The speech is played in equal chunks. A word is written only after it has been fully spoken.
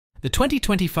The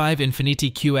 2025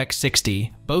 Infiniti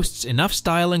QX60 boasts enough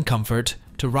style and comfort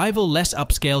to rival less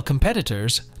upscale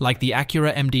competitors like the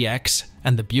Acura MDX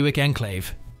and the Buick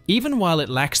Enclave, even while it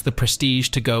lacks the prestige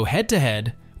to go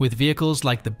head-to-head with vehicles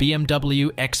like the BMW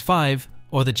X5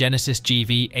 or the Genesis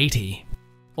GV80.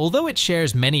 Although it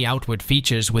shares many outward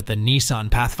features with the Nissan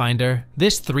Pathfinder,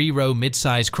 this three-row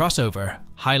midsize crossover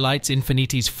highlights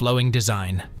Infiniti's flowing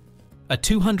design. A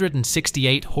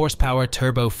 268 horsepower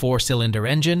turbo four-cylinder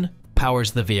engine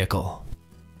powers the vehicle.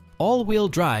 All-wheel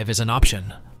drive is an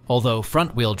option, although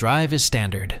front-wheel drive is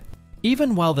standard.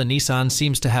 Even while the Nissan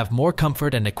seems to have more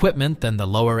comfort and equipment than the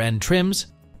lower-end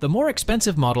trims, the more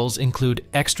expensive models include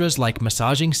extras like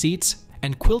massaging seats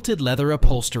and quilted leather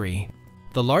upholstery.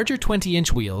 The larger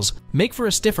 20-inch wheels make for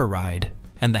a stiffer ride,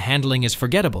 and the handling is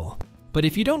forgettable. But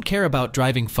if you don't care about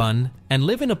driving fun and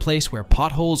live in a place where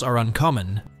potholes are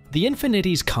uncommon, the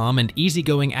Infiniti's calm and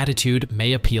easygoing attitude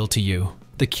may appeal to you.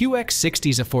 The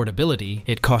QX60's affordability,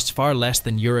 it costs far less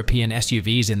than European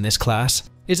SUVs in this class,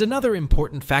 is another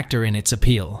important factor in its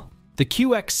appeal. The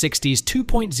QX60's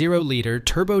 2.0-liter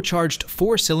turbocharged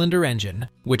four-cylinder engine,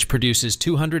 which produces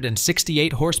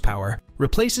 268 horsepower,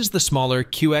 replaces the smaller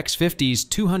QX50's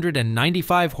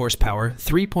 295 horsepower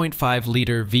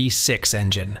 3.5-liter V6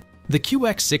 engine. The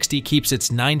QX60 keeps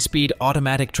its 9-speed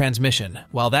automatic transmission,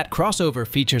 while that crossover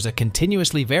features a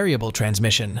continuously variable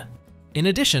transmission. In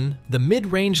addition, the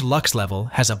mid-range Luxe level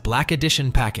has a Black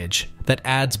Edition package that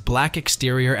adds black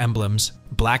exterior emblems,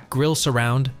 black grille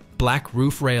surround, black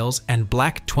roof rails, and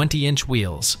black 20-inch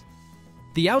wheels.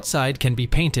 The outside can be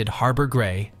painted Harbor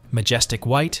Gray, Majestic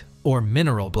White, or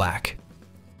Mineral Black.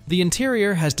 The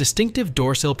interior has distinctive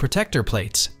door-sill protector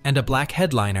plates and a black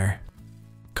headliner.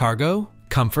 Cargo,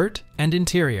 comfort, and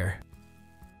interior.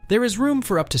 There is room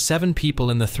for up to 7 people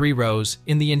in the 3 rows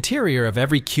in the interior of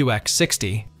every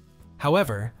QX60.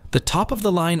 However, the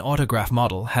top-of-the-line autograph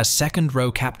model has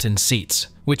second-row captain seats,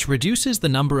 which reduces the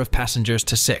number of passengers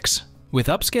to 6. With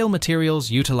upscale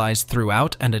materials utilized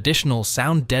throughout and additional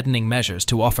sound-deadening measures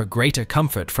to offer greater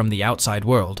comfort from the outside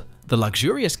world, the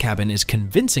luxurious cabin is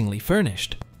convincingly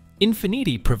furnished.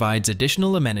 Infiniti provides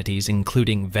additional amenities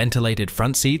including ventilated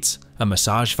front seats, a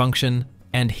massage function,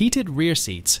 and heated rear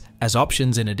seats as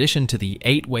options in addition to the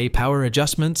 8-way power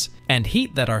adjustments and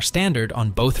heat that are standard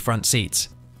on both front seats.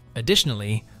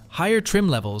 Additionally, higher trim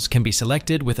levels can be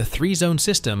selected with a 3-zone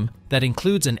system that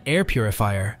includes an air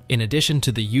purifier in addition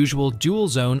to the usual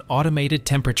dual-zone automated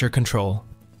temperature control.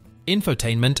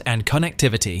 Infotainment and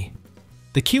connectivity.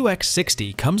 The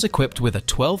QX60 comes equipped with a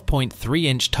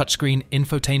 12.3-inch touchscreen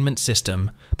infotainment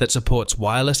system that supports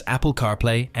wireless Apple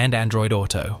CarPlay and Android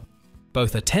Auto.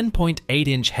 Both a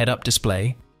 10.8-inch head-up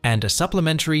display and a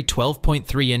supplementary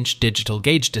 12.3-inch digital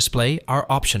gauge display are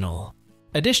optional.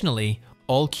 Additionally,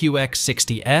 all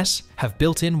QX60s have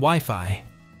built-in Wi-Fi.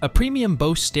 A premium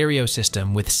Bose stereo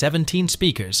system with 17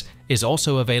 speakers is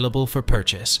also available for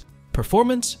purchase.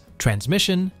 Performance,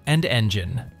 transmission, and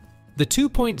engine. The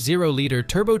 2.0-liter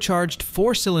turbocharged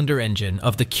 4-cylinder engine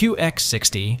of the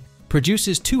QX60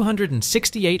 produces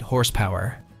 268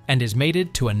 horsepower and is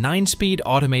mated to a 9-speed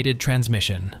automated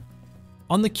transmission.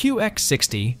 On the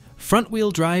QX60,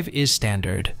 front-wheel drive is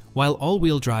standard, while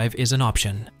all-wheel drive is an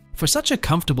option. For such a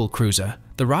comfortable cruiser,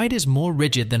 the ride is more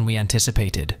rigid than we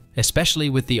anticipated, especially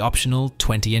with the optional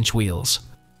 20-inch wheels.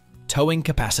 Towing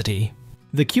capacity.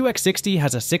 The QX60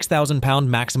 has a 6,000-pound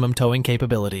maximum towing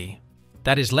capability.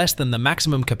 That is less than the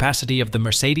maximum capacity of the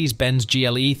Mercedes-Benz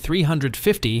GLE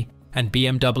 350 and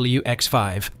BMW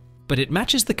X5, but it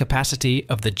matches the capacity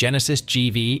of the Genesis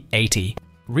GV80,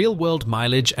 real-world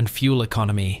mileage and fuel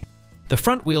economy. The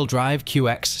front-wheel drive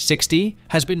QX60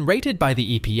 has been rated by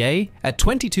the EPA at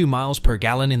 22 miles per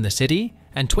gallon in the city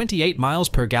and 28 miles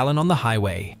per gallon on the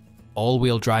highway.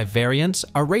 All-wheel drive variants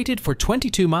are rated for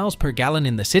 22 miles per gallon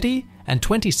in the city and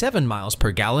 27 miles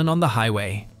per gallon on the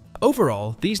highway.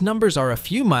 Overall, these numbers are a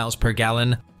few miles per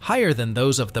gallon higher than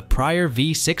those of the prior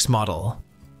V6 model.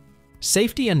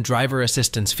 Safety and driver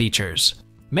assistance features.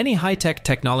 Many high-tech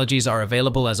technologies are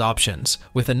available as options,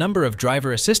 with a number of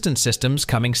driver assistance systems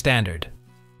coming standard.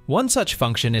 One such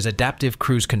function is adaptive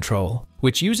cruise control,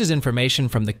 which uses information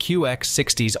from the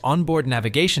QX60's onboard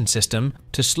navigation system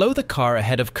to slow the car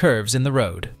ahead of curves in the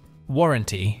road.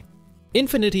 Warranty.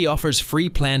 Infiniti offers free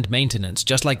planned maintenance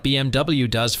just like BMW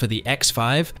does for the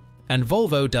X5 and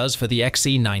Volvo does for the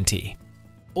XC90.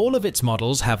 All of its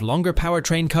models have longer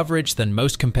powertrain coverage than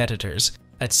most competitors,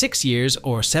 at 6 years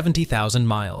or 70,000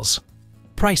 miles.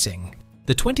 Pricing.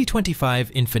 The 2025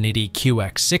 Infiniti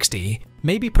QX60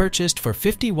 may be purchased for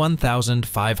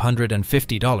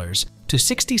 $51,550 to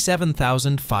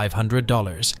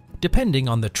 $67,500, depending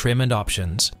on the trim and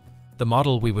options. The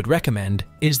model we would recommend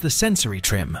is the sensory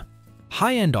trim.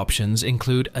 High-end options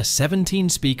include a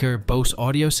 17-speaker Bose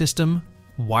audio system,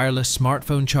 wireless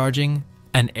smartphone charging,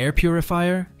 an air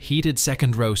purifier, heated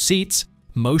second-row seats,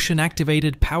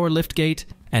 motion-activated power liftgate,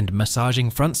 and massaging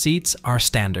front seats are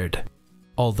standard.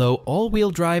 Although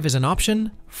all-wheel drive is an option,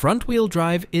 front-wheel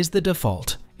drive is the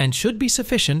default and should be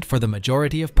sufficient for the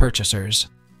majority of purchasers.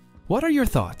 What are your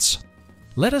thoughts?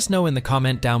 Let us know in the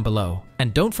comment down below,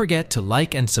 and don't forget to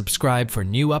like and subscribe for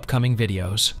new upcoming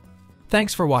videos.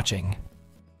 Thanks for watching.